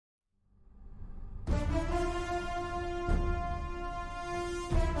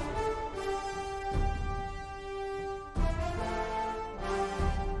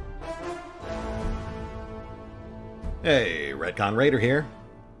Hey, RetconRaider here.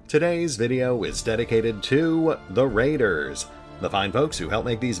 Today's video is dedicated to the Raiders, the fine folks who help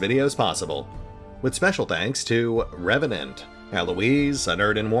make these videos possible. With special thanks to Revenant, Alois,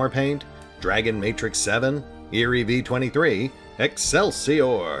 Anerdinwarpaint, Dragon Matrix 7, Eerie V23,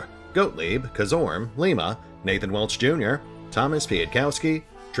 Exsellsior, Gottlieb, Kazorm, Lima, Nathan Welch Jr., Tomasz Piątkowski,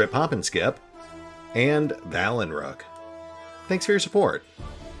 Triphoppenskip, and Valinrook. Thanks for your support.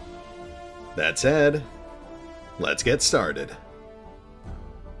 That said, let's get started.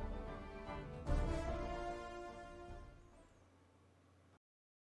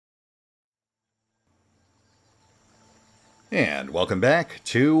 And welcome back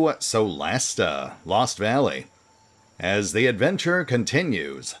to Solasta, Lost Valley, as the adventure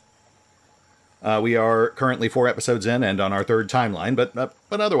continues. We are currently 4 episodes in and on our 3rd timeline, but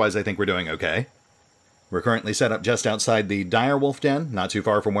otherwise I think we're doing okay. We're currently set up just outside the Direwolf Den, not too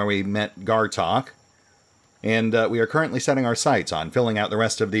far from where we met Gartok. And we are currently setting our sights on filling out the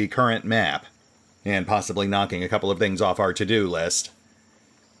rest of the current map, and possibly knocking a couple of things off our to-do list.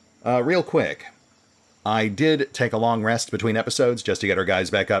 Real quick, I did take a long rest between episodes just to get our guys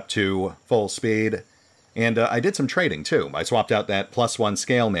back up to full speed, and I did some trading too. I swapped out that +1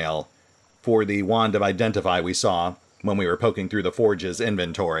 scale mail for the Wand of Identify we saw when we were poking through the Forge's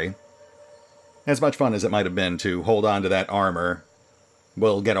inventory. As much fun as it might have been to hold on to that armor,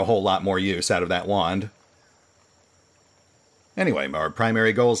 we'll get a whole lot more use out of that wand. Anyway, our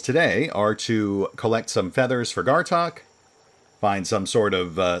primary goals today are to collect some feathers for Gartok, find some sort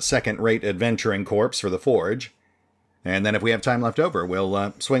of second-rate adventuring corpse for the Forge, and then if we have time left over,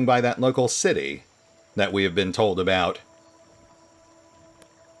 we'll swing by that local city that we have been told about.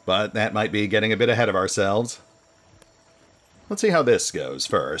 But that might be getting a bit ahead of ourselves. Let's see how this goes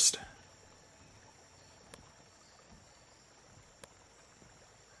first.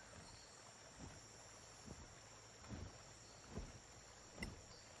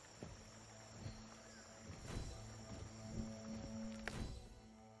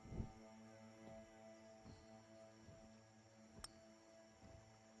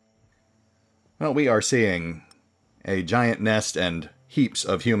 Well, we are seeing a giant nest and heaps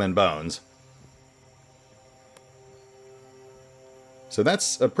of human bones. So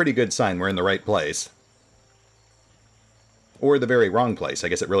that's a pretty good sign we're in the right place. Or the very wrong place. I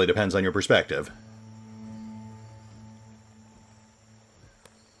guess it really depends on your perspective.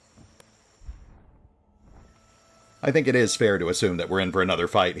 I think it is fair to assume that we're in for another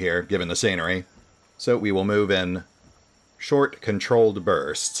fight here, given the scenery. So we will move in short, controlled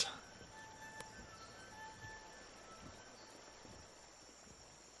bursts.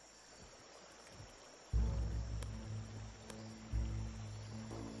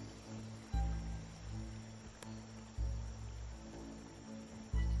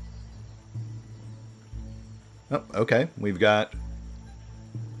 Oh, okay. We've got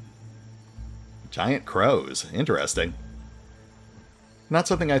giant crows. Interesting. Not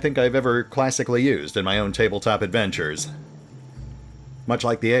something I think I've ever classically used in my own tabletop adventures. Much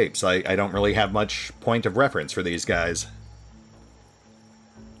like the apes, I don't really have much point of reference for these guys.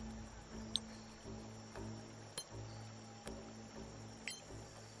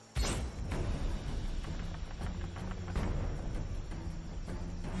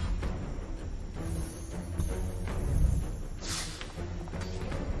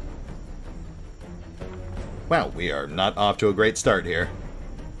 Wow, we are not off to a great start here.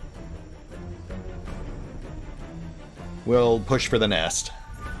 We'll push for the nest.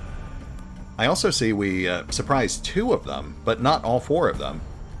 I also see we surprised 2 of them, but not all 4 of them.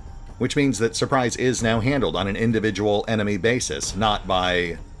 Which means that surprise is now handled on an individual enemy basis, not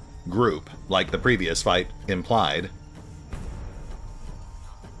by group, like the previous fight implied.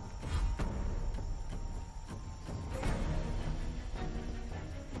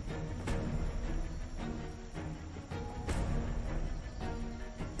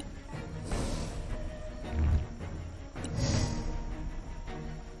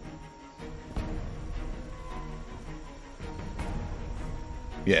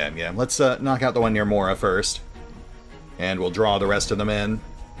 Yeah, let's knock out the one near Mora first. And we'll draw the rest of them in.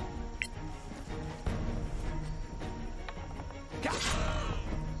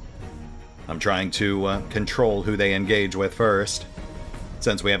 I'm trying to control who they engage with first,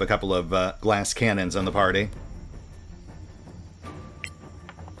 since we have a couple of glass cannons in the party.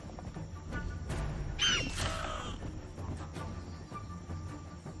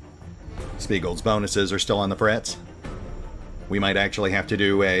 Spiegeld's bonuses are still on the frets. We might actually have to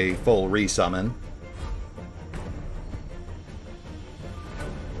do a full resummon.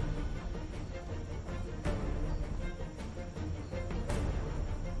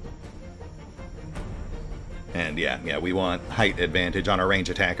 Yeah, we want height advantage on our range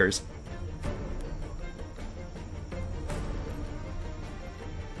attackers.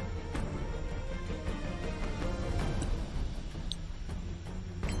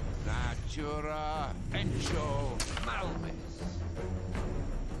 Natura Encho Malmis.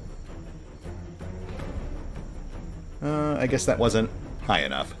 I guess that wasn't high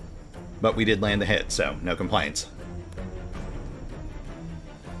enough. But we did land the hit, so no complaints.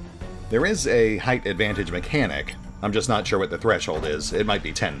 There is a height advantage mechanic. I'm just not sure what the threshold is. It might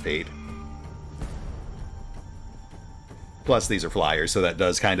be 10 feet. Plus, these are flyers, so that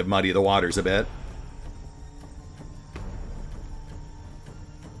does kind of muddy the waters a bit.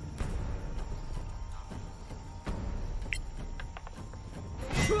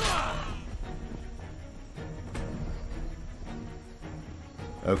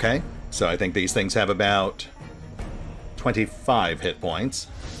 Okay, so I think these things have about 25 hit points.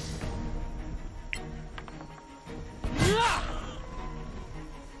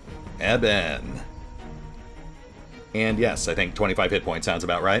 Eben. And yes, I think 25 hit points sounds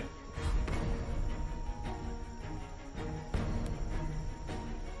about right.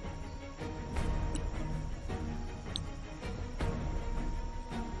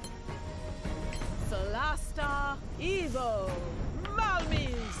 Solasta Evo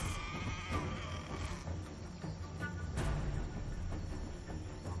Malmis.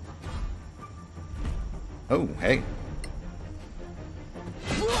 Oh, hey.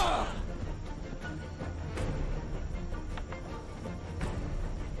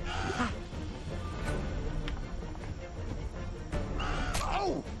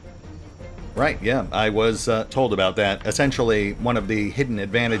 Right, yeah, I was told about that. Essentially, one of the hidden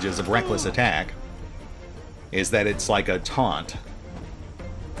advantages of Reckless Attack is that it's like a taunt.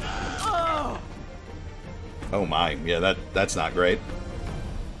 Oh my, yeah, that's not great.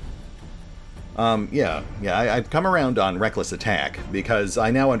 I've come around on Reckless Attack because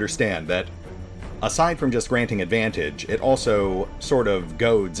I now understand that aside from just granting advantage, it also sort of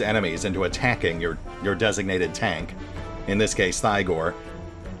goads enemies into attacking your designated tank, in this case Thygor,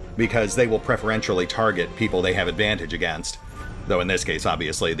 because they will preferentially target people they have advantage against. Though in this case,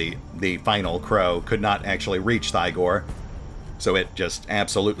 obviously, the final crow could not actually reach Thygor, so it just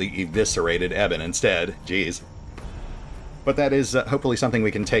absolutely eviscerated Eben instead. Jeez. But that is hopefully something we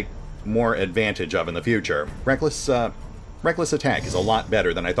can take more advantage of in the future. Reckless Attack is a lot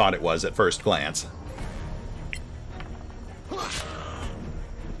better than I thought it was at first glance.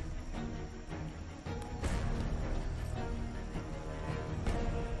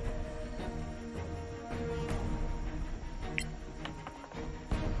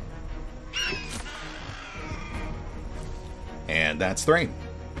 And that's 3.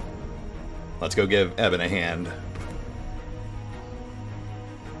 Let's go give Eben a hand.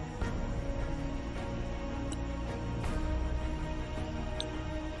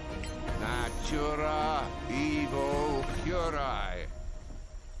 Natura Evo Curai.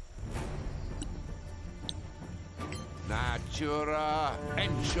 Natura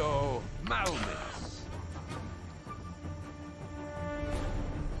Encho Malmis.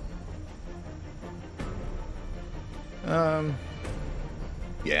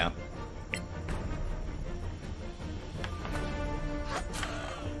 Yeah.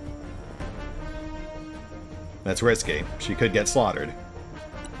 That's risky. She could get slaughtered.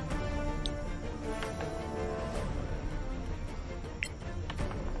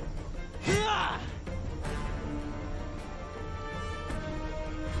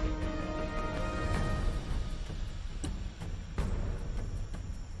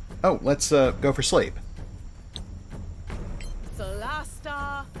 Oh, let's go for sleep.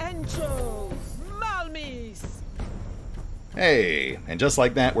 Solasta Encho Malmis. Hey, and just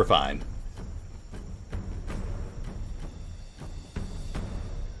like that, we're fine.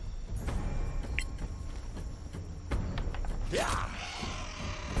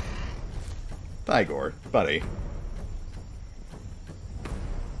 Thygor, buddy.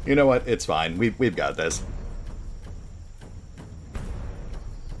 You know what? It's fine. We've got this.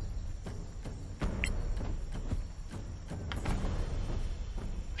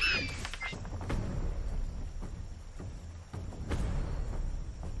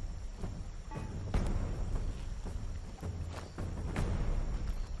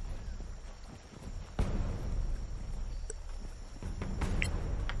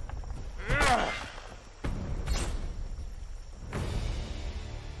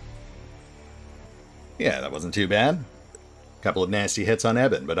 Yeah, that wasn't too bad. Couple of nasty hits on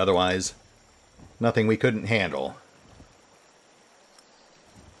Eben, but otherwise, nothing we couldn't handle.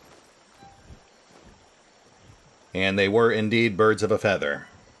 And they were indeed birds of a feather.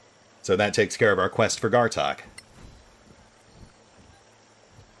 So that takes care of our quest for Gartok.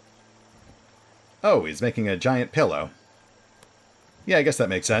 Oh, he's making a giant pillow. Yeah, I guess that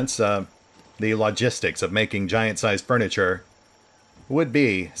makes sense. The logistics of making giant-sized furniture would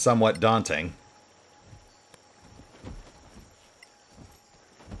be somewhat daunting.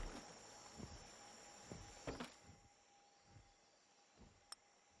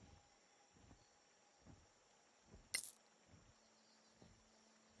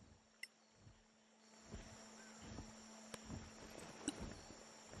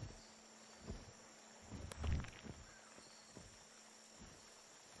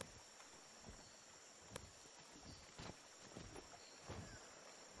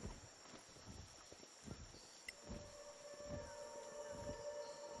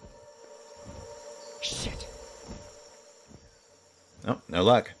 Shit. Oh, no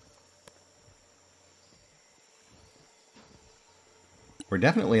luck. We're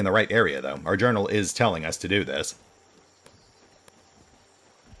definitely in the right area, though. Our journal is telling us to do this.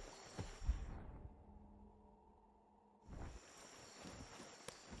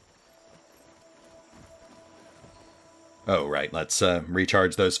 Oh, right. Let's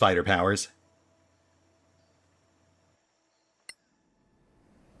recharge those fighter powers.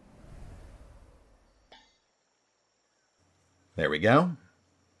 There we go.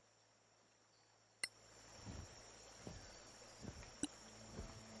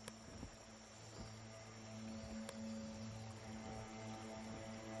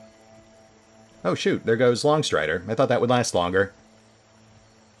 Oh shoot, there goes Longstrider. I thought that would last longer.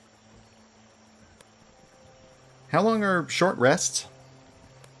 How long are short rests?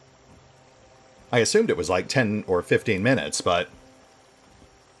 I assumed it was like 10 or 15 minutes, but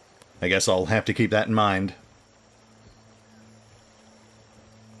I guess I'll have to keep that in mind.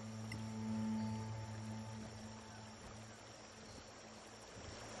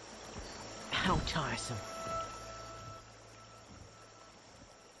 How tiresome.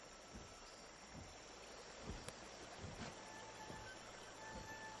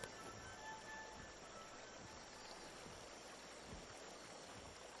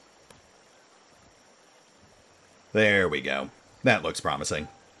 There we go. That looks promising.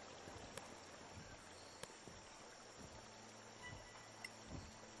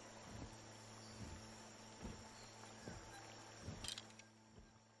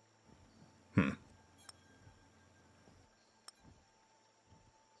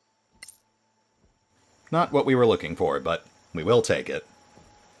 Not what we were looking for, but we will take it.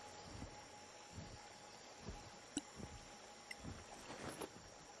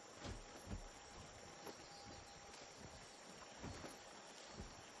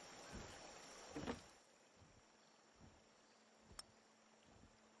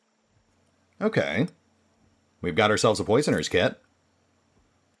 Okay. We've got ourselves a poisoner's kit.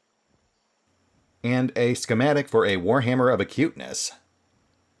 And a schematic for a Warhammer of Acuteness.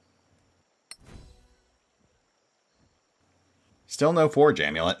 Still no Forge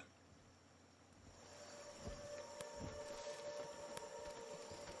Amulet.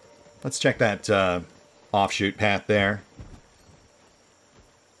 Let's check that offshoot path there.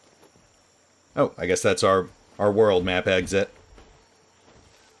 Oh, I guess that's our world map exit.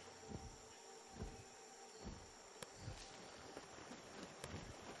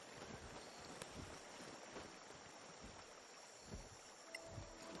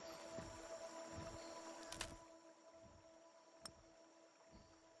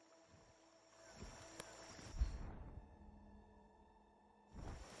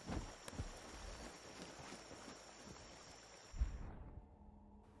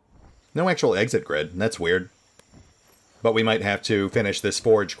 No actual exit grid. That's weird. But we might have to finish this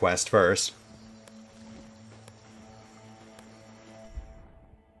Forge quest first.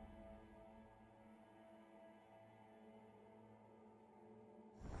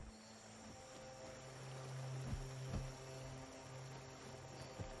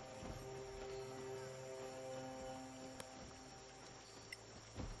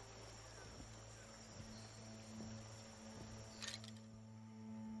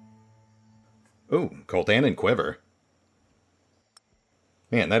 Ooh, Colthanin Quiver.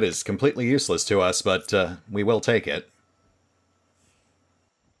 Man, that is completely useless to us, but we will take it.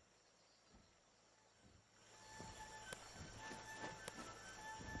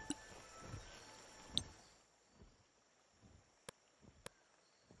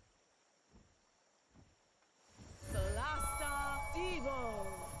 Solasta, Devo,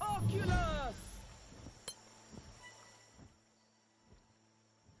 Oculus!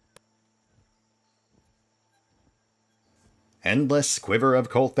 Endless Quiver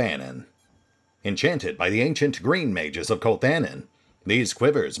of Colthanin. Enchanted by the ancient green mages of Colthanin, these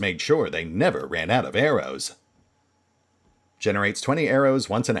quivers made sure they never ran out of arrows. Generates 20 arrows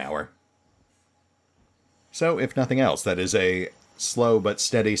once an hour. So, if nothing else, that is a slow but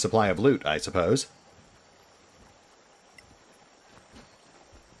steady supply of loot, I suppose.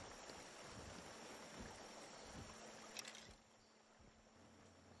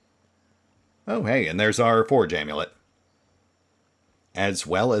 Oh, hey, and there's our Forge Amulet. As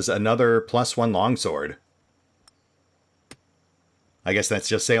well as another +1 longsword. I guess that's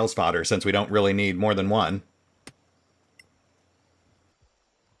just sales fodder, since we don't really need more than one.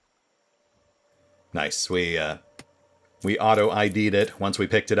 Nice, we auto-ID'd it once we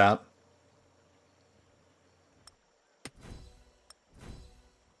picked it up.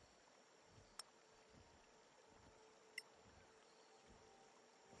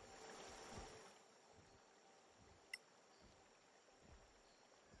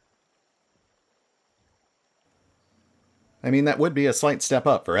 I mean, that would be a slight step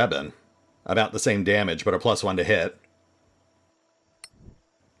up for Eben. About the same damage, but a +1 to hit.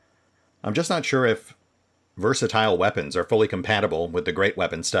 I'm just not sure if versatile weapons are fully compatible with the great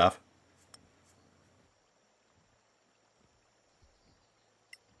weapon stuff.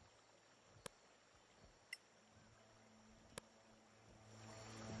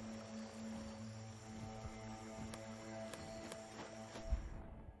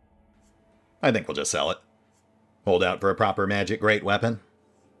 I think we'll just sell it. Hold out for a proper magic great weapon.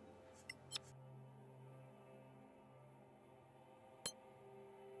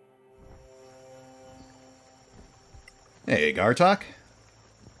 Hey, Gartok.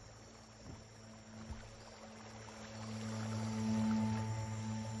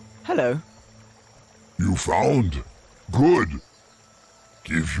 Hello. You found? Good.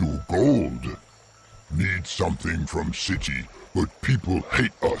 Give you gold. Need something from city, but people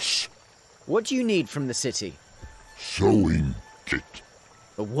hate us. What do you need from the city? Sewing kit.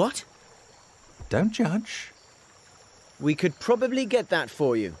 A what? Don't judge. We could probably get that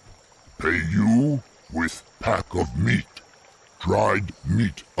for you. Pay you with pack of meat. Dried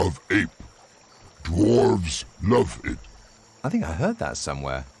meat of ape. Dwarves love it. I think I heard that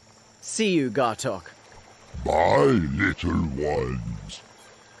somewhere. See you, Gartok. Bye, little ones.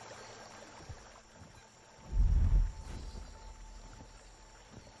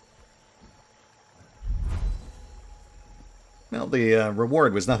 Well, the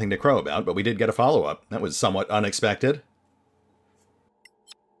reward was nothing to crow about, but we did get a follow-up. That was somewhat unexpected.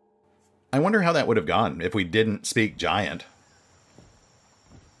 I wonder how that would have gone if we didn't speak giant.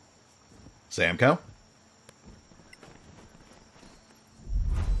 Samco?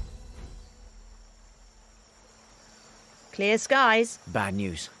 Clear skies. Bad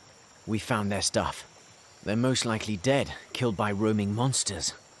news. We found their stuff. They're most likely dead, killed by roaming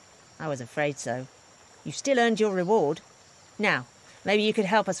monsters. I was afraid so. You still earned your reward. Now, maybe you could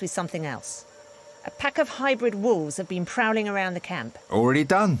help us with something else. A pack of hybrid wolves have been prowling around the camp. Already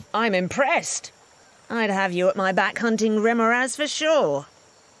done. I'm impressed. I'd have you at my back hunting Remoraz for sure.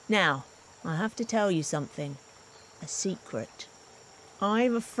 Now, I have to tell you something. A secret.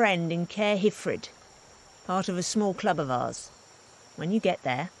 I've a friend in Caer Hifrid, part of a small club of ours. When you get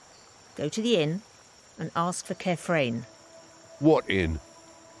there, go to the inn and ask for Kefrain. What inn?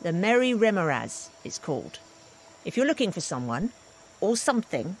 The Merry Remoraz, it's called. If you're looking for someone, or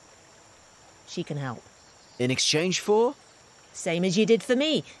something, she can help. In exchange for? Same as you did for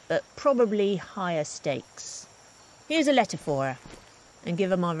me, but probably higher stakes. Here's a letter for her, and give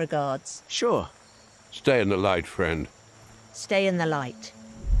her my regards. Sure. Stay in the light, friend. Stay in the light.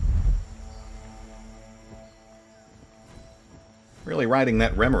 Really riding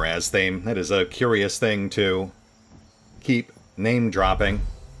that Remoraz theme. That is a curious thing to keep name-dropping.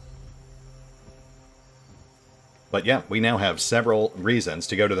 But yeah, we now have several reasons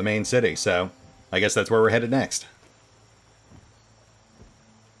to go to the main city, so I guess that's where we're headed next.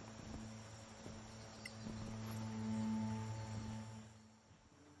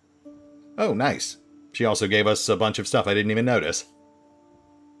 Oh, nice. She also gave us a bunch of stuff I didn't even notice.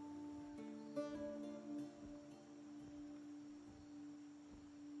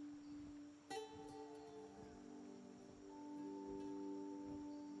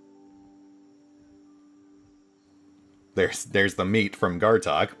 There's the meat from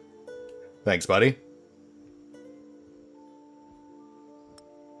Gartok. Thanks, buddy.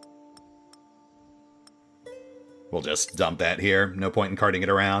 We'll just dump that here. No point in carting it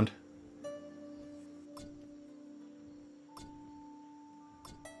around.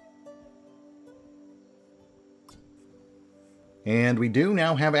 And we do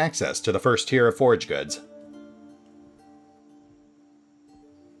now have access to the first tier of forge goods.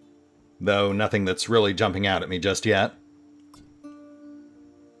 Though nothing that's really jumping out at me just yet.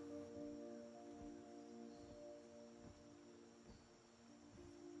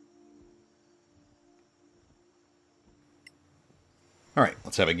 Alright,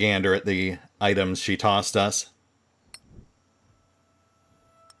 let's have a gander at the items she tossed us.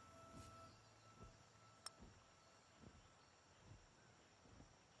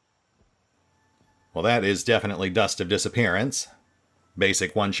 Well, that is definitely Dust of Disappearance.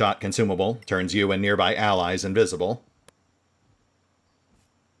 Basic one-shot consumable, turns you and nearby allies invisible.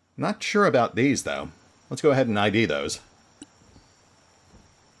 Not sure about these, though. Let's go ahead and ID those.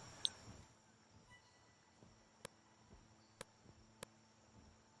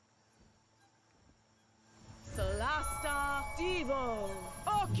 Solasta, Devo,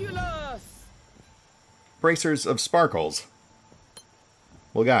 Oculus! Bracers of Sparkles.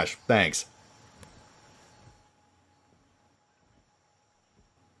 Well, gosh, thanks.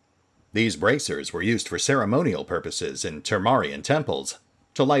 These bracers were used for ceremonial purposes in Termarian temples,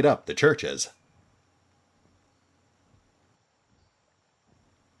 to light up the churches.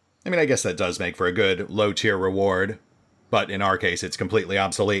 I mean, I guess that does make for a good low-tier reward, but in our case it's completely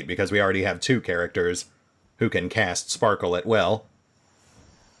obsolete because we already have 2 characters who can cast Sparkle at will.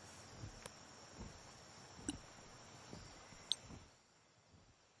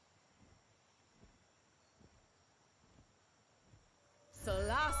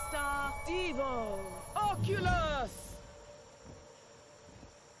 Solasta, Devo, Oculus!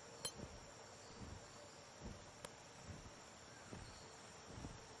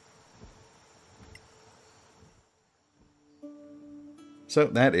 So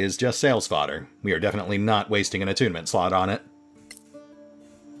that is just sales fodder. We are definitely not wasting an attunement slot on it.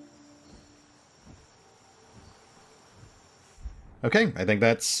 Okay, I think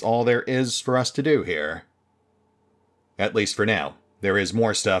that's all there is for us to do here. At least for now. There is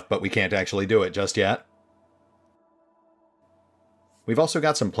more stuff, but we can't actually do it just yet. We've also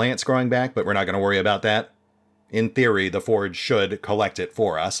got some plants growing back, but we're not going to worry about that. In theory, the forge should collect it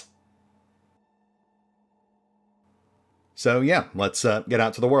for us. So yeah, let's get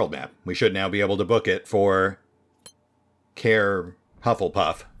out to the world map. We should now be able to book it for Care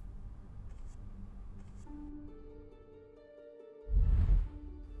Hufflepuff.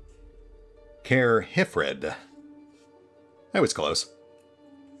 Care Hifrid. I was close.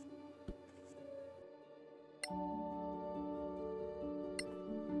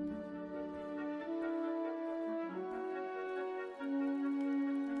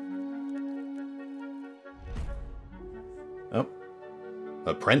 Oh.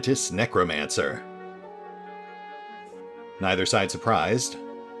 Apprentice Necromancer. Neither side surprised.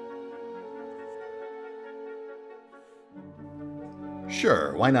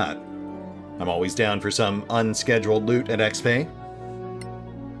 Sure, why not? I'm always down for some unscheduled loot at XP.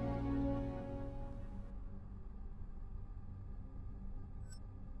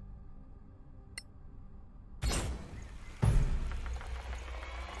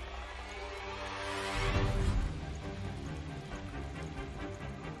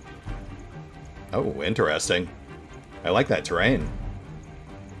 Oh, interesting. I like that terrain.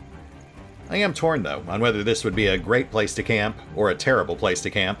 I am torn, though, on whether this would be a great place to camp or a terrible place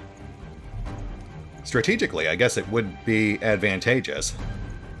to camp. Strategically, I guess it would be advantageous.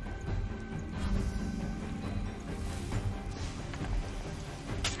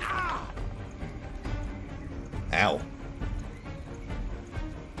 Ow.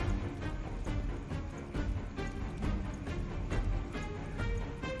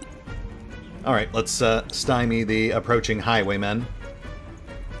 Alright, let's stymie the approaching highwaymen.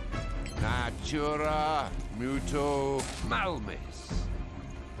 Natura muto malmis.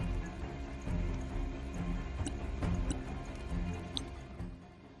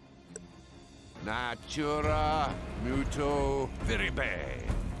 Natura muto viribe.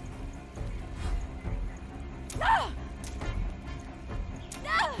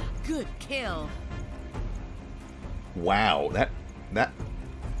 Good kill. Wow, that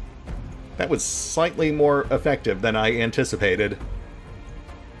was slightly more effective than I anticipated.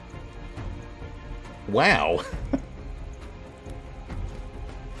 Wow.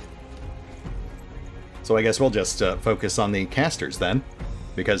 So I guess we'll just focus on the casters then,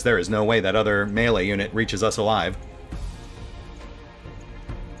 because there is no way that other melee unit reaches us alive.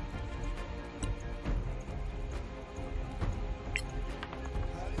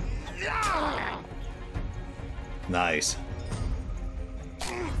 Nice.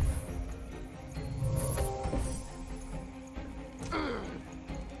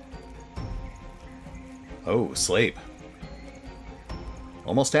 Oh, sleep.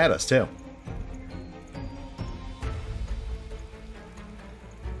 Almost had us, too.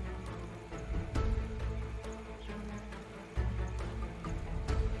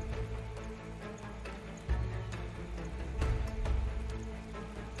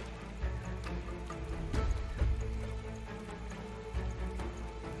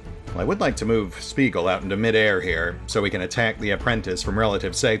 I would like to move Spiegel out into midair here, so we can attack the apprentice from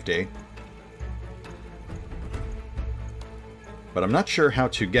relative safety. But I'm not sure how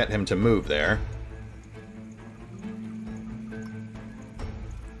to get him to move there.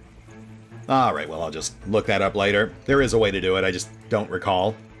 Alright, well, I'll just look that up later. There is a way to do it, I just don't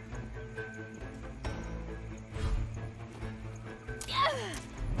recall.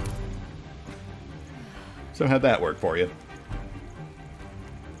 So how'd that work for you?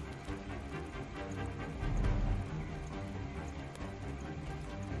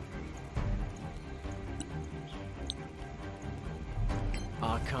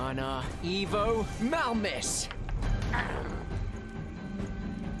 Arcana, Evo, Malmis!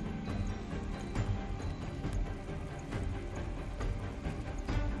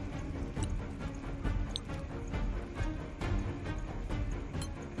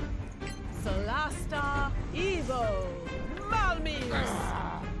 Solasta, Evo,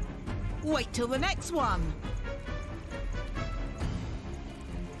 Malmis! Wait till the next one!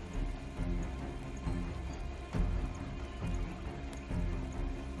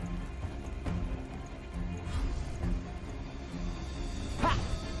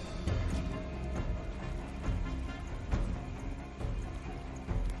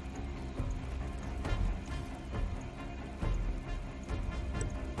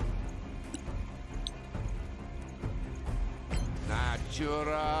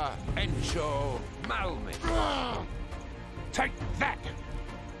 Natura, Encho, Malmis. Take that!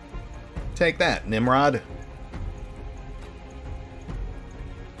 Take that, Nimrod.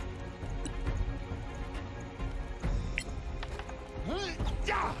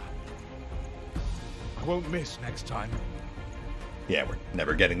 I won't miss next time. Yeah, we're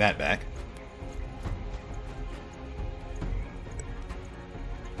never getting that back.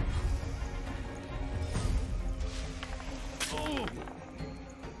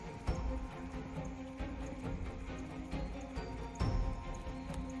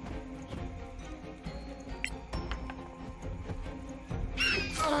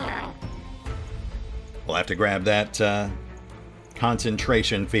 We'll have to grab that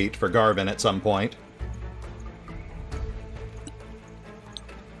concentration feat for Garvin at some point.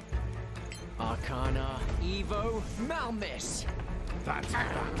 Arcana, Evo, Malmis! That's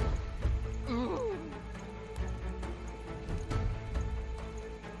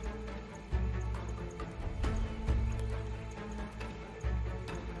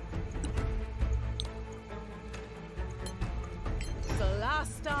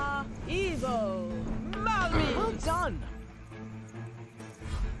Solasta, Evo, Malmis! Well done!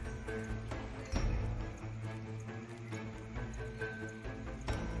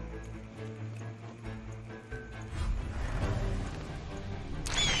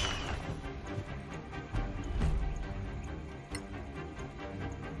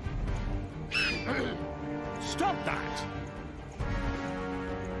 Stop that!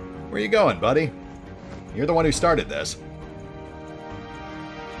 Where you going, buddy? You're the one who started this.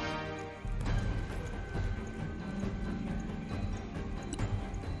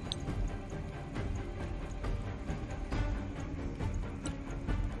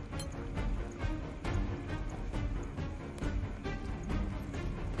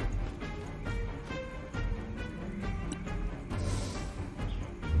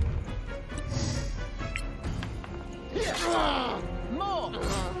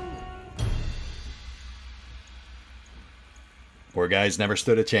 Poor guy's never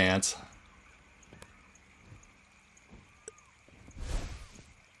stood a chance.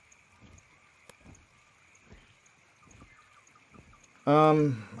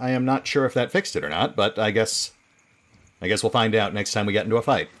 I am not sure if that fixed it or not, but I guess we'll find out next time we get into a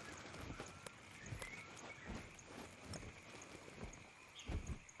fight.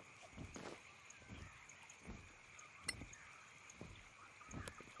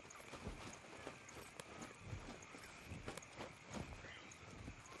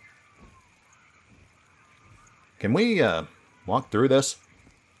 Can we, walk through this?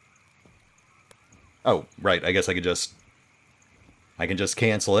 Oh, right, I guess I can just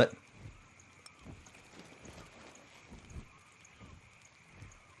cancel it.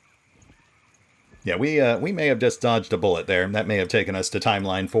 Yeah, we may have just dodged a bullet there. That may have taken us to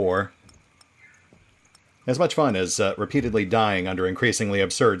Timeline 4. As much fun as repeatedly dying under increasingly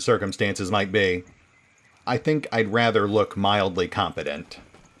absurd circumstances might be, I think I'd rather look mildly competent.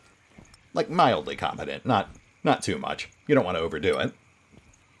 Like, mildly competent, not too much. You don't want to overdo it.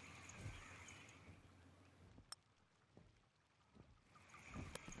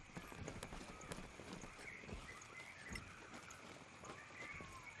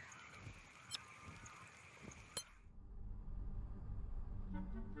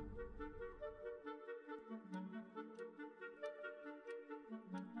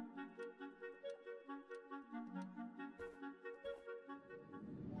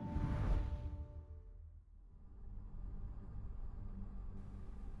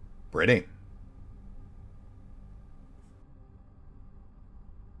 Pretty.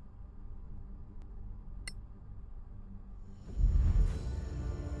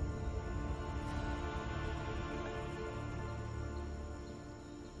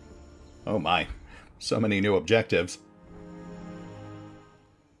 Oh my, so many new objectives.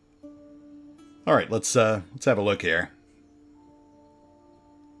 Alright, let's have a look here.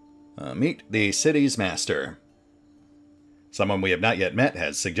 Meet the city's master. Someone we have not yet met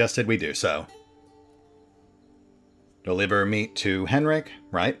has suggested we do so. Deliver meat to Henrik,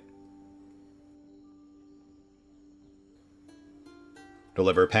 right?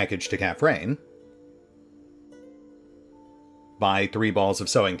 Deliver package to Kafrain. Buy 3 balls of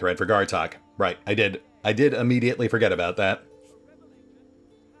sewing thread for Gartok. Right, I did immediately forget about that.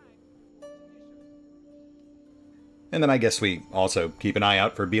 And then I guess we also keep an eye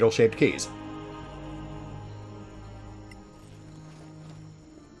out for beetle-shaped keys.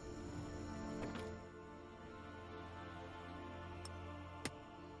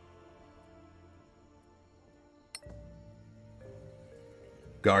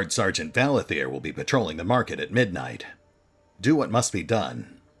 Guard Sergeant Valinrook will be patrolling the market at midnight. Do what must be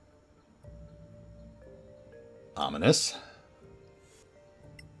done. Ominous.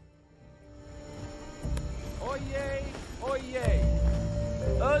 Oyez!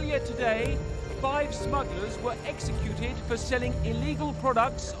 Oyez! Earlier today, 5 smugglers were executed for selling illegal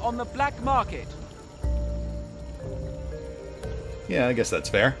products on the black market. Yeah, I guess that's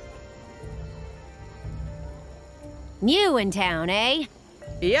fair. New in town, eh?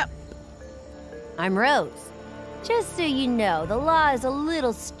 Yep. I'm Rose. Just so you know, the law is a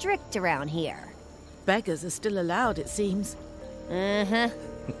little strict around here. Beggars are still allowed, it seems. Uh-huh.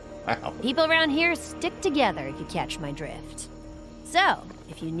 Wow. People around here stick together, if you catch my drift. So,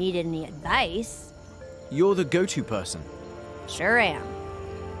 if you need any advice... You're the go-to person. Sure am.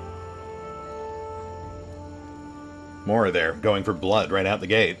 More there, going for blood right out the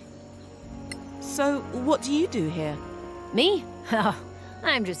gate. So, what do you do here? Me? Oh,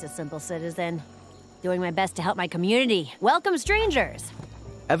 I'm just a simple citizen. Doing my best to help my community. Welcome strangers.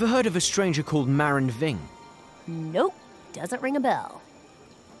 Ever heard of a stranger called Marin Ving? Nope. Doesn't ring a bell.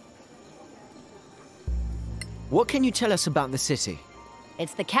 What can you tell us about the city?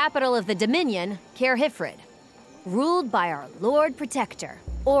 It's the capital of the Dominion, Caer Hifrid, ruled by our Lord Protector,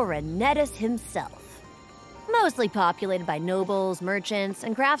 Revenant himself. Mostly populated by nobles, merchants,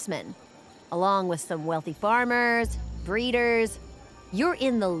 and craftsmen, along with some wealthy farmers, breeders. You're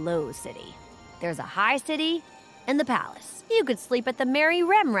in the Low City. There's a High City and the Palace. You could sleep at the Merry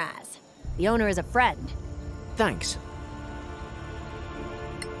Remraz. The owner is a friend. Thanks.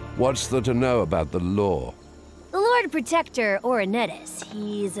 What's there to know about the law? The Lord Protector, Revenant,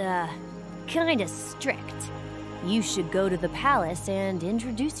 he's, kinda strict. You should go to the palace and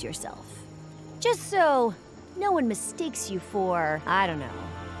introduce yourself. Just so no one mistakes you for, I don't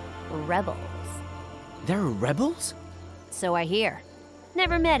know, rebels. There are rebels? So I hear.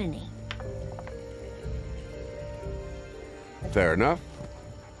 Never met any. Fair enough.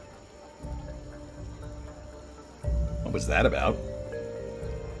 What was that about?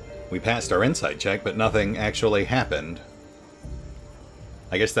 We passed our insight check, but nothing actually happened.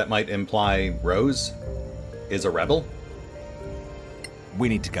 I guess that might imply Rose is a rebel? We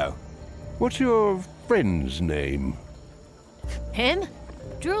need to go. What's your friend's name? Him?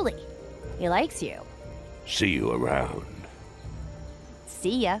 Drooly. He likes you. See you around.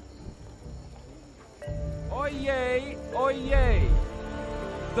 See ya. Oyez! Oyez!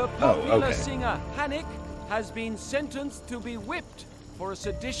 The popular okay. singer Hannik has been sentenced to be whipped for a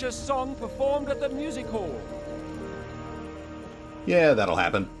seditious song performed at the music hall. Yeah, that'll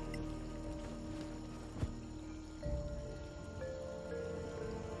happen.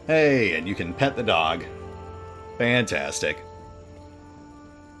 Hey, and you can pet the dog. Fantastic.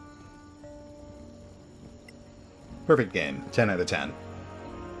 Perfect game. 10 out of 10.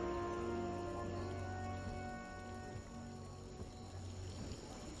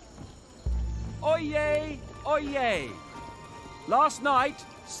 Oyez! Oyez! Last night,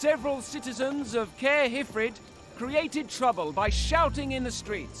 several citizens of Caer Hifrid created trouble by shouting in the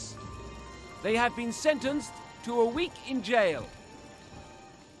streets. They have been sentenced to a week in jail.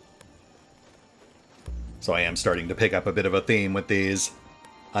 So I am starting to pick up a bit of a theme with these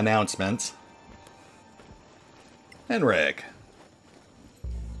announcements. Henrik.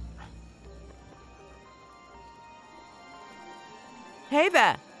 Hey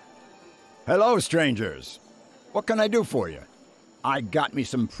there. Hello, strangers. What can I do for you? I got me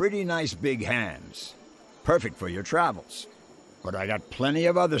some pretty nice big hands. Perfect for your travels. But I got plenty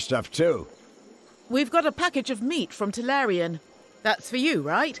of other stuff, too. We've got a package of meat from Tolarian. That's for you,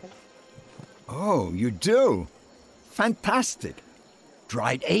 right? Oh, you do? Fantastic.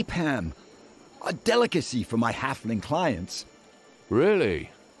 Dried ape ham. A delicacy for my halfling clients.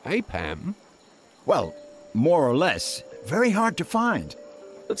 Really? Ape ham? Well, more or less. Very hard to find.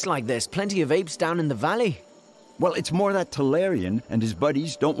 Looks like there's plenty of apes down in the valley. Well, it's more that Talarian and his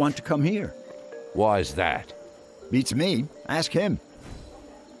buddies don't want to come here. Why's that? Beats me. Ask him.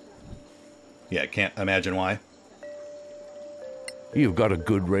 Yeah, can't imagine why. You've got a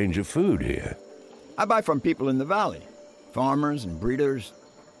good range of food here. I buy from people in the valley. Farmers and breeders.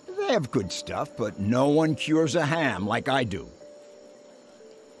 They have good stuff, but no one cures a ham like I do.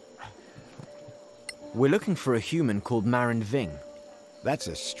 We're looking for a human called Marin Ving. That's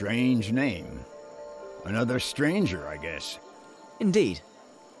a strange name. Another stranger, I guess. Indeed.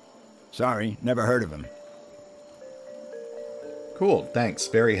 Sorry, never heard of him. Cool, thanks.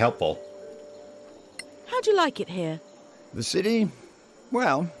 Very helpful. How'd you like it here? The city?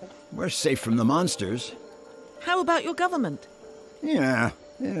 Well, we're safe from the monsters. How about your government? Yeah,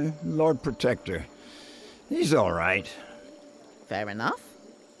 Lord Protector. He's all right. Fair enough.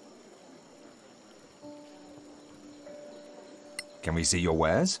 Can we see your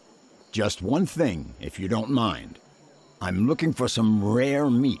wares? Just one thing, if you don't mind. I'm looking for some rare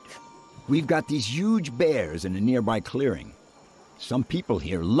meat. We've got these huge bears in a nearby clearing. Some people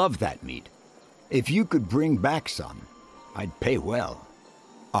here love that meat. If you could bring back some, I'd pay well.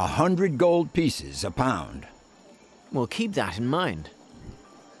 100 gold pieces a pound. We'll keep that in mind.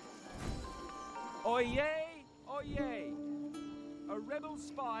 Oyez! Oyez! A rebel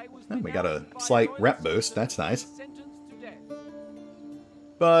spy was Oh, we got a denounced by slight loyal rep boost. That's nice. sentenced to death.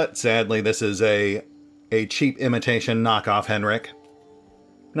 But sadly, this is a cheap imitation knockoff Henrik.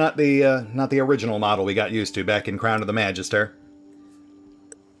 Not the original model we got used to back in Crown of the Magister.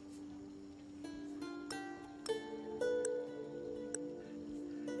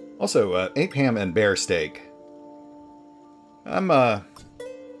 Also, ape ham and bear steak. I'm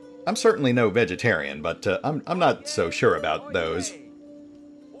certainly no vegetarian, but I'm not so sure about those.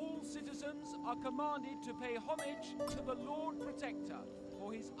 All citizens are commanded to pay homage to the Lord Protector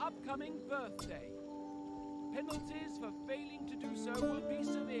for his upcoming birthday. Penalties for failing to do so will be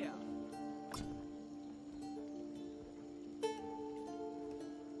severe.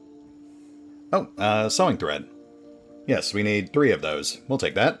 Oh, sewing thread. Yes, we need 3 of those. We'll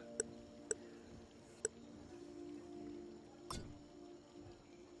take that.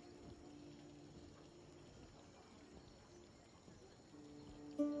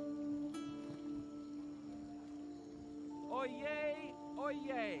 Oyez!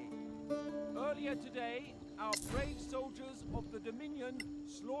 Oyez! Earlier today, our brave soldiers of the Dominion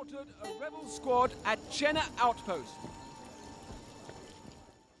slaughtered a rebel squad at Shayna Outpost.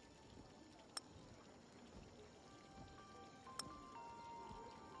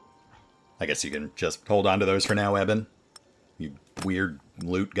 I guess you can just hold on to those for now, Eben. You weird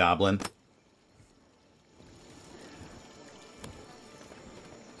loot goblin.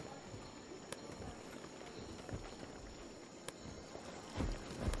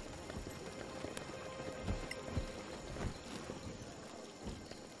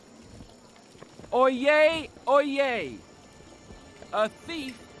 Oyez! Oyez! A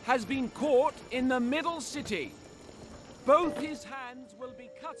thief has been caught in the middle city. Both his hands will be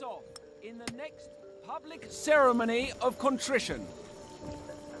cut off in the next public ceremony of contrition.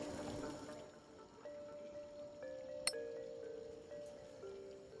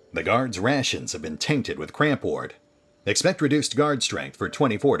 The guard's rations have been tainted with cramp ward. Expect reduced guard strength for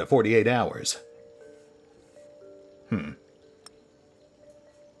 24 to 48 hours.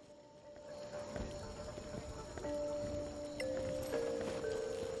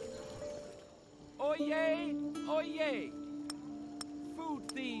 Oyez! Oyez!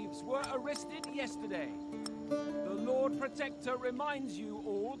 Food thieves were arrested yesterday. The Lord Protector reminds you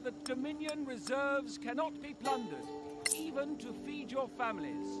all that Dominion reserves cannot be plundered, even to feed your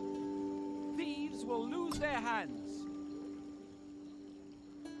families. Thieves will lose their hands.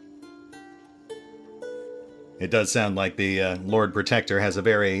 It does sound like the Lord Protector has a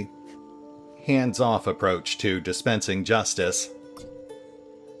very hands-off approach to dispensing justice.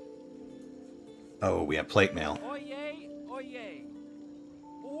 Oh, we have plate mail. Oyez! Oyez!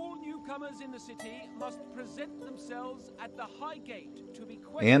 All newcomers in the city must present themselves at the High Gate to be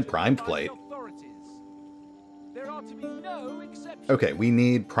questioned And primed by plate. the authorities. There are to be no exceptions. Okay, we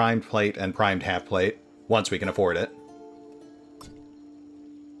need primed plate and primed half plate, once we can afford it.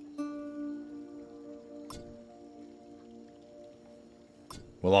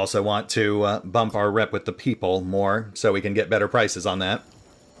 We'll also want to bump our rep with the people more, so we can get better prices on that.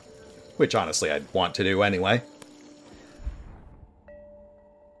 Which, honestly, I'd want to do anyway.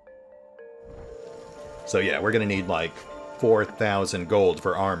 So yeah, we're gonna need like 4,000 gold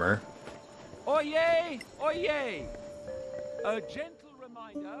for armor. Oyez! Oyez! A gentle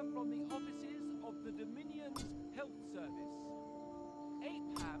reminder from the offices of the Dominion's Health Service.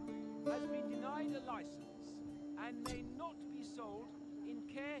 Apeham has been denied a license and may not be sold in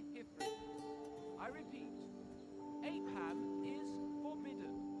Caer Hifrid. I repeat, Apeham is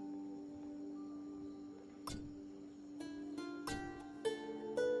forbidden.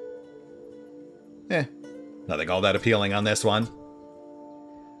 Nothing all that appealing on this one.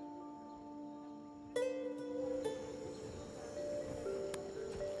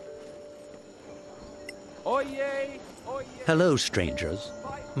 Oyez! Oyez! Hello, strangers.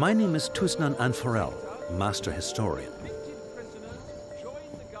 My name is Tusnan Anforel, Master Historian.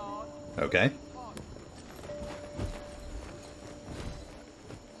 Okay.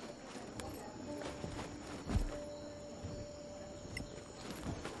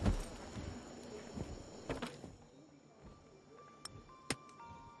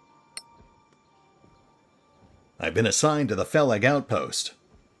 I've been assigned to the Felleg outpost.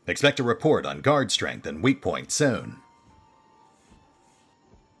 Expect a report on guard strength and weak points soon.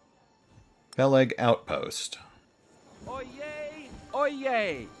 Felleg outpost. Oyez!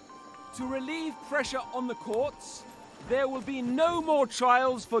 Oyez! To relieve pressure on the courts, there will be no more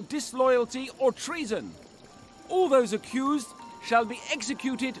trials for disloyalty or treason. All those accused shall be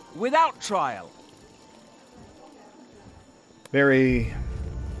executed without trial. Very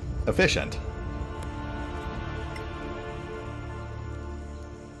efficient.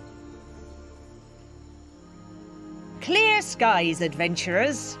 Clear skies,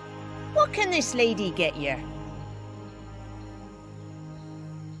 adventurers. What can this lady get you?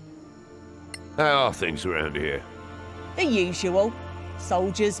 How are things around here? The usual.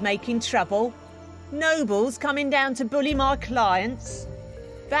 Soldiers making trouble. Nobles coming down to bully my clients.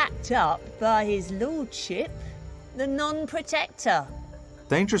 Backed up by his lordship, the non-protector.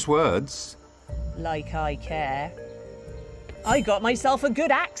 Dangerous words. Like I care. I got myself a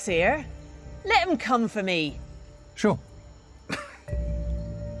good axe here. Let 'em come for me. Sure.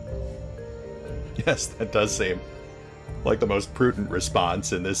 Yes, that does seem like the most prudent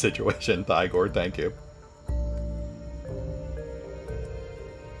response in this situation, Thygor. Thank you.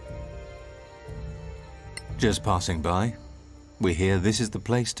 Just passing by. We hear this is the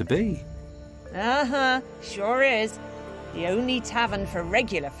place to be. Uh-huh, sure is. The only tavern for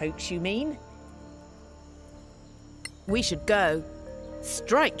regular folks, you mean? We should go.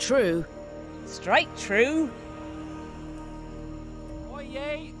 Strike true. Strike true?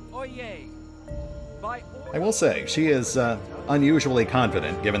 Oyez! Oyez! I will say, she is unusually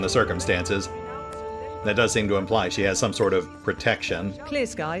confident given the circumstances. That does seem to imply she has some sort of protection. Clear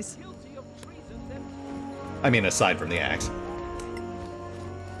skies. I mean, aside from the axe.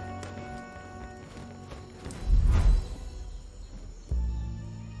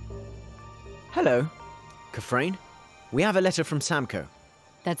 Hello, Kafrain. We have a letter from Samko.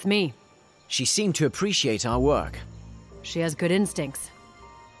 That's me. She seemed to appreciate our work. She has good instincts.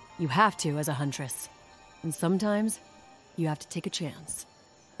 You have to as a huntress. And sometimes, you have to take a chance.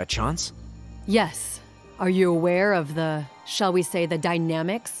 A chance? Yes. Are you aware of the, shall we say, the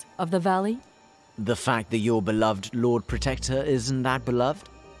dynamics of the valley? The fact that your beloved Lord Protector isn't that beloved?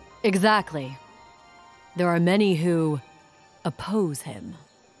 Exactly. There are many who oppose him.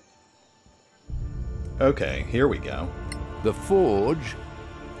 Okay, here we go. The Forge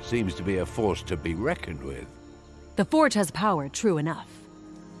seems to be a force to be reckoned with. The Forge has power, true enough.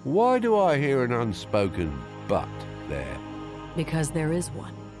 Why do I hear an unspoken but there? Because there is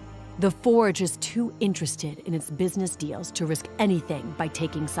one. The Forge is too interested in its business deals to risk anything by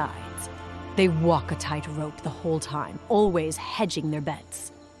taking sides. They walk a tightrope the whole time, always hedging their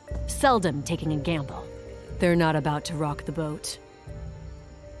bets. Seldom taking a gamble. They're not about to rock the boat.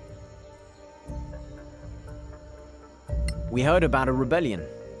 We heard about a rebellion.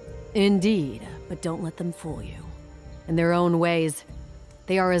 Indeed, but don't let them fool you. In their own ways,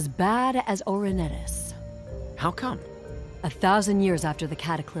 they are as bad as Orenetis. How come? 1,000 years after the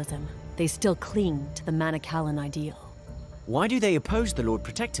Cataclysm, they still cling to the Manichalan ideal. Why do they oppose the Lord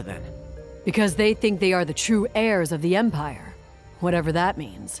Protector then? Because they think they are the true heirs of the Empire, whatever that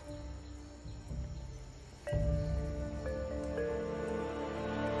means.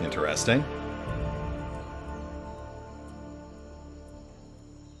 Interesting.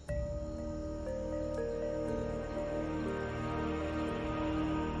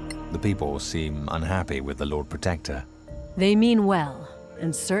 The people seem unhappy with the Lord Protector. They mean well,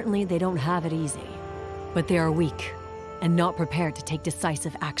 and certainly they don't have it easy. But they are weak, and not prepared to take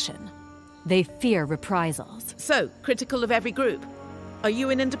decisive action. They fear reprisals. So, critical of every group. Are you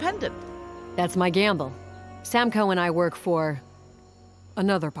an independent? That's my gamble. Samco and I work for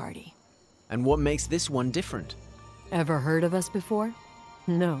another party. And what makes this one different? Ever heard of us before?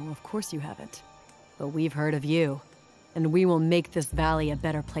 No, of course you haven't. But we've heard of you, and we will make this valley a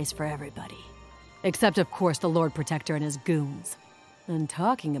better place for everybody. Except, of course, the Lord Protector and his goons. And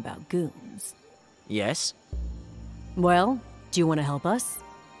talking about goons... Yes? Well, do you want to help us?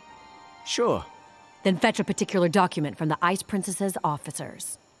 Sure. Then fetch a particular document from the Ice Princess's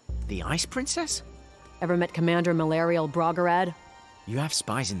officers. The Ice Princess? Ever met Commander Malarial Broggerad? You have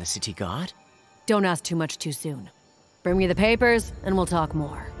spies in the city guard? Don't ask too much too soon. Bring me the papers, and we'll talk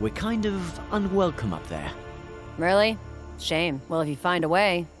more. We're kind of unwelcome up there. Really? Shame. Well, if you find a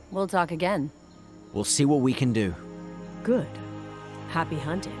way, we'll talk again. We'll see what we can do. Good. Happy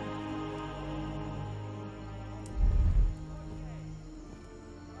hunting.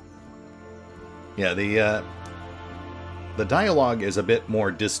 Yeah, the dialogue is a bit more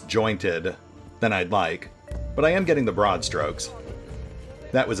disjointed than I'd like, but I am getting the broad strokes.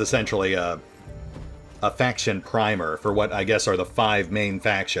 That was essentially a faction primer for what I guess are the 5 main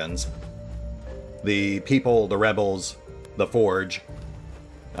factions. The People, the Rebels, the Forge,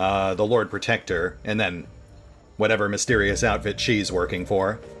 the Lord Protector, and then whatever mysterious outfit she's working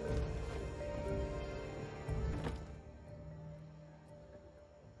for.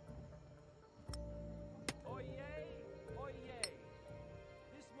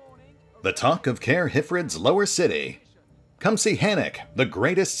 The talk of Caer Hifrid's lower city. Come see Hannick, the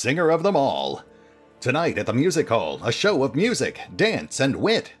greatest singer of them all. Tonight at the Music Hall, a show of music, dance, and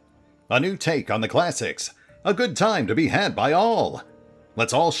wit. A new take on the classics. A good time to be had by all.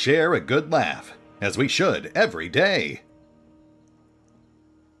 Let's all share a good laugh, as we should every day.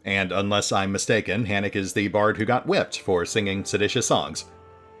 And unless I'm mistaken, Hannick is the bard who got whipped for singing seditious songs.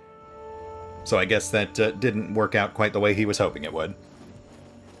 So I guess that didn't work out quite the way he was hoping it would.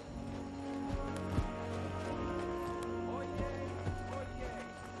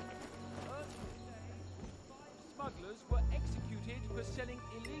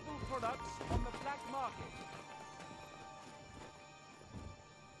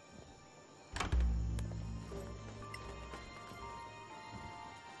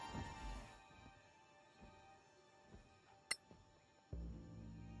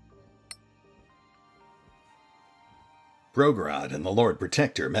 Brogrod and the Lord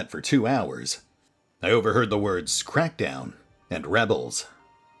Protector met for 2 hours. I overheard the words crackdown and rebels.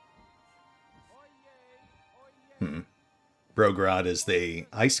 Brogrod is the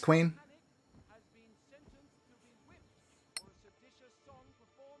Ice Queen?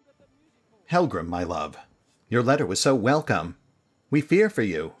 Helgrim, my love, your letter was so welcome. We fear for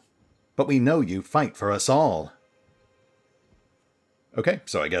you, but we know you fight for us all. Okay,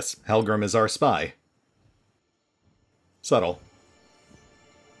 so I guess Helgrim is our spy. Subtle.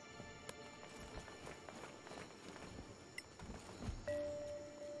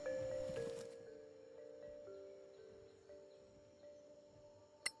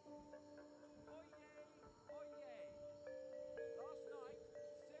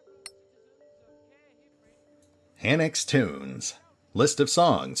 Hannick's Tunes. List of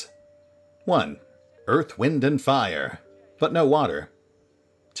songs. 1. Earth, Wind, and Fire, but no water.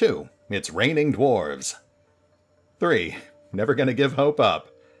 2. It's Raining Dwarves. 3. Never Gonna Give Hope Up.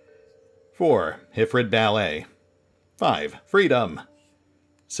 4. Hifrid Ballet. 5. Freedom.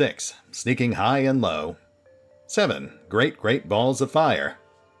 6. Sneaking High and Low. 7. Great Great Balls of Fire.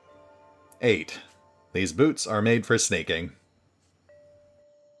 8. These boots are made for sneaking.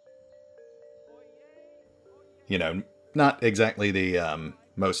 You know, not exactly the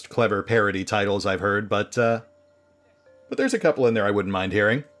most clever parody titles I've heard, but there's a couple in there I wouldn't mind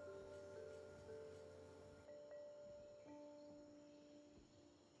hearing.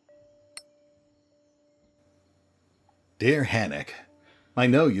 Dear Hannick, I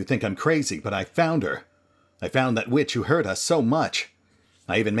know you think I'm crazy, but I found her. I found that witch who hurt us so much.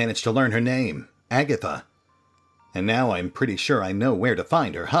 I even managed to learn her name, Agatha. And now I'm pretty sure I know where to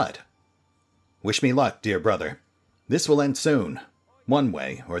find her hut. Wish me luck, dear brother. This will end soon, one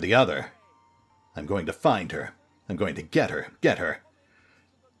way or the other. I'm going to find her. I'm going to get her.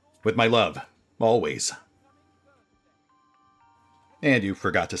 With my love, always. And you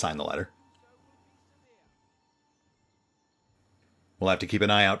forgot to sign the letter. We'll have to keep an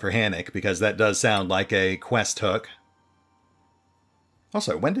eye out for Hannick, because that does sound like a quest hook.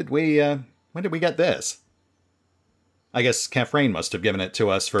 Also, when did we get this? I guess Kafrain must have given it to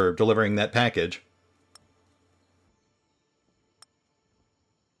us for delivering that package.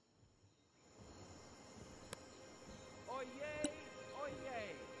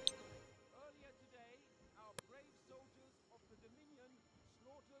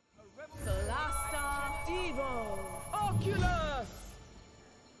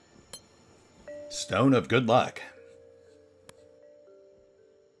 Stone of Good Luck.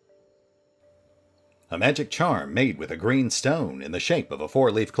 A magic charm made with a green stone in the shape of a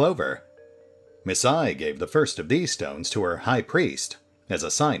 4-leaf clover. Miss I gave the first of these stones to her high priest as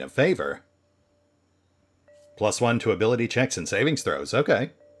a sign of favor. +1 to ability checks and savings throws.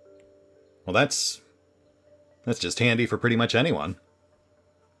 Okay. Well, that's just handy for pretty much anyone.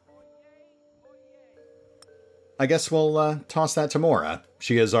 I guess we'll toss that to Mora.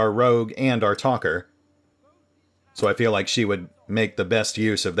 She is our rogue and our talker. So I feel like she would make the best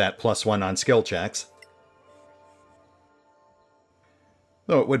use of that +1 on skill checks.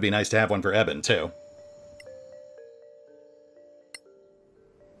 Though it would be nice to have one for Eben, too.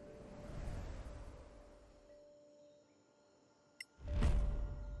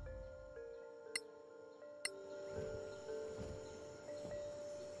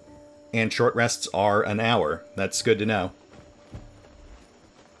 And short rests are an hour. That's good to know.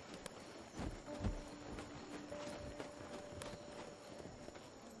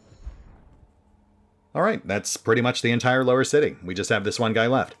 Alright, that's pretty much the entire lower city. We just have this one guy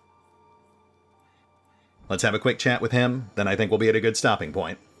left. Let's have a quick chat with him, then I think we'll be at a good stopping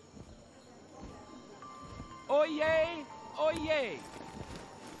point. Oyez! Oyez!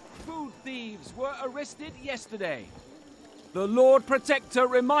 Food thieves were arrested yesterday. The Lord Protector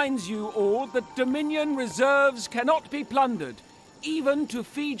reminds you all that Dominion reserves cannot be plundered, even to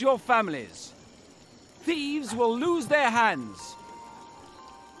feed your families. Thieves will lose their hands.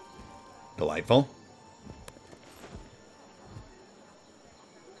 Delightful.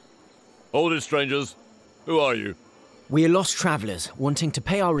 Hold it, strangers. Who are you? We are lost travelers, wanting to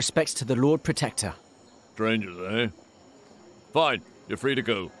pay our respects to the Lord Protector. Strangers, eh? Fine, you're free to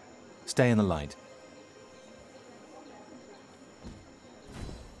go. Stay in the light.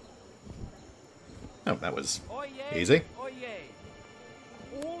 Oh, that was easy.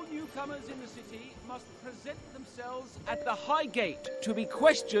 Oyez. All newcomers in the city must present themselves at the High Gate to be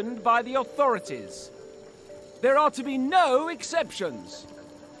questioned by the authorities. There are to be no exceptions.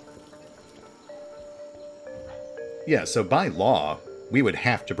 Yeah, so by law, we would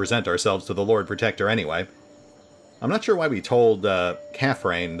have to present ourselves to the Lord Protector anyway. I'm not sure why we told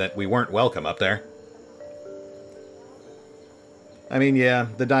Kathleen that we weren't welcome up there. I mean, yeah,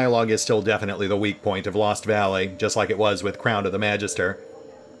 the dialogue is still definitely the weak point of Lost Valley, just like it was with Crown of the Magister.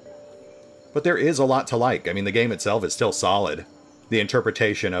 But there is a lot to like. I mean, the game itself is still solid. The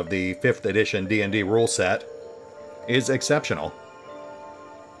interpretation of the 5th edition D&D rule set is exceptional.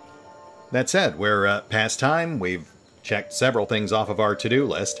 That said, we're past time. We've checked several things off of our to-do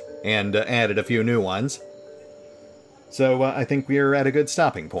list, and added a few new ones. So I think we're at a good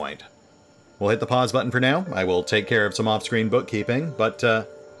stopping point. We'll hit the pause button for now. I will take care of some off-screen bookkeeping, but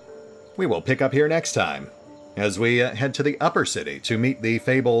we will pick up here next time, as we head to the Upper City to meet the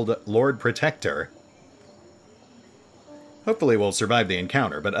fabled Lord Protector. Hopefully we'll survive the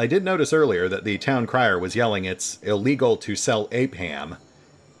encounter, but I did notice earlier that the town crier was yelling it's illegal to sell ape ham,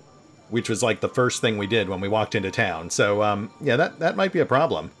 which was like the first thing we did when we walked into town. So, yeah, that might be a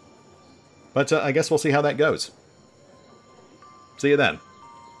problem. But I guess we'll see how that goes. See you then.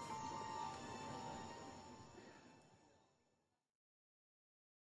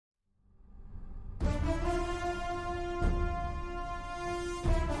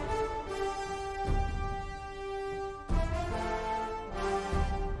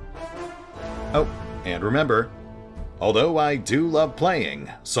 Oh, and remember, although I do love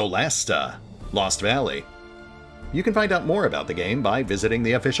playing Solasta, Lost Valley, you can find out more about the game by visiting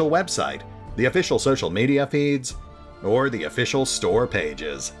the official website, the official social media feeds, or the official store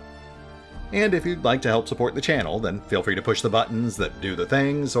pages. And if you'd like to help support the channel, then feel free to push the buttons that do the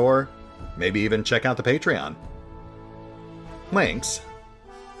things, or maybe even check out the Patreon. Links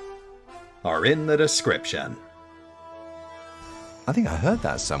are in the description. I think I heard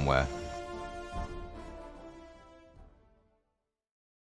that somewhere.